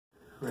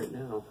right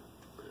now.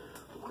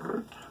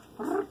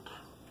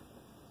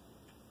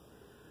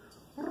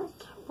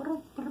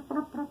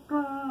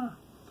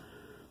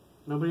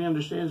 Nobody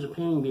understands the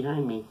painting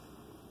behind me.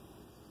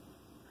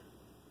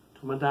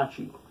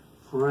 Tomodachi,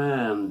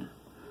 friend.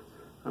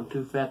 I'm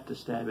too fat to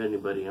stab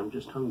anybody. I'm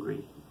just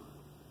hungry.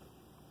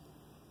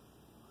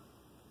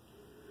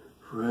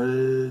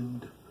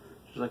 Friend.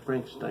 Just like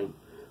Frankenstein.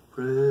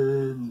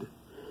 Friend.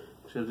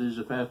 Except this is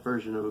a fat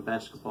version of a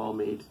basketball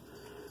made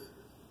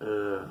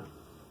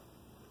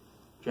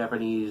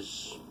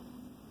Japanese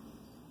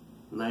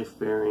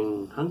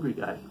knife-bearing hungry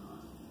guy.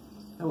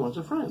 That one's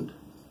a friend.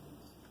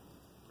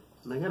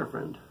 And I got a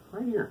friend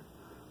right here.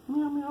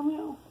 Meow, meow,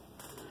 meow.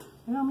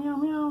 Meow, meow,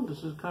 meow.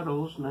 This is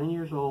Cuddles, 9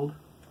 years old.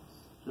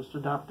 Just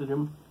adopted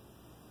him.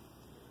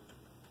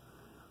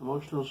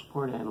 Emotional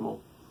support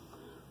animal.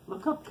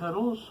 Look up,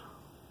 Cuddles.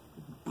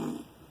 And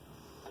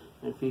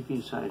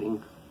Fifi's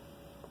hiding.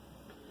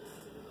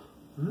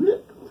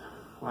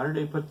 Why did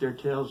they put their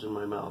tails in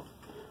my mouth?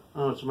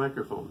 Oh, it's a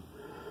microphone.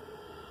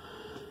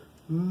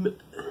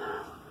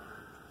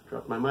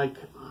 Drop my mic.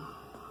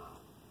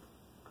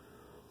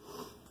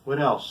 What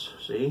else?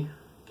 See?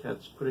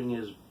 Cat's putting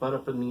his butt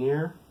up in the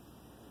air.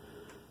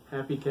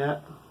 Happy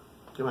cat.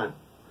 Come on.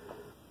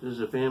 This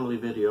is a family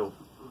video.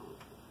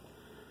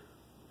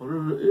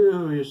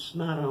 Ew, your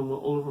snot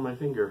all over my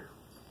finger.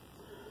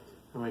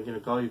 Am I going to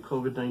call you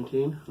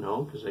COVID-19?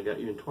 No, because I got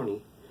you in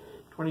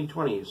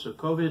 2020. So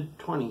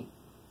COVID-20.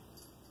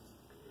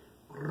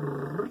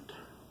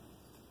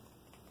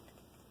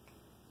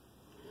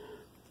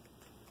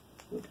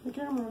 Look at the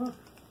camera.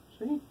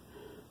 See?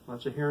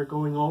 Lots of hair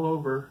going all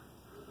over.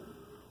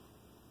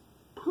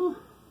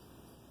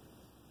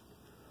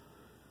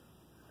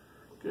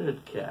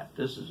 Good cat.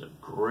 This is a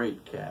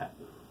great cat.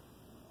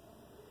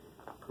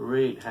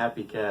 Great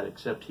happy cat,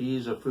 except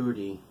he's a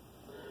foodie.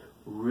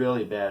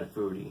 Really bad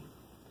foodie.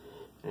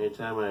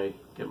 Anytime I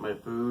get my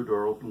food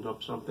or open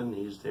up something,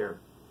 he's there.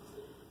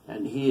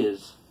 And he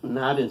is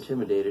not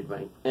intimidated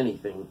by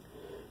anything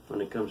when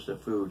it comes to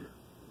food.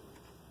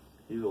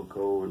 He will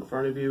go in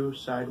front of you,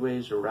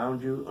 sideways,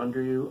 around you,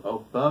 under you,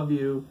 above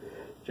you,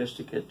 just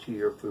to get to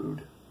your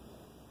food.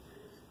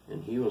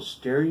 And he will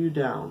stare you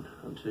down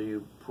until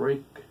you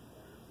break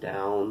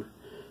down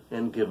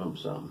and give him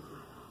some.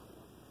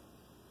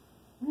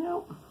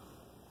 Yep.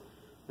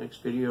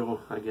 Next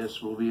video, I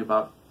guess, will be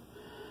about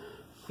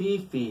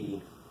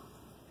Fifi.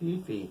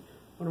 Fifi.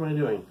 What am I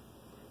doing?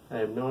 I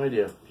have no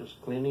idea.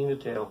 Just cleaning the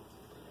tail.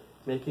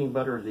 Making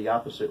butter the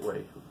opposite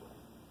way.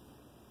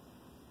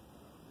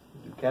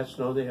 Do cats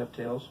know they have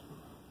tails?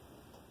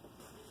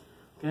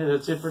 Okay,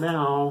 that's it for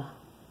now.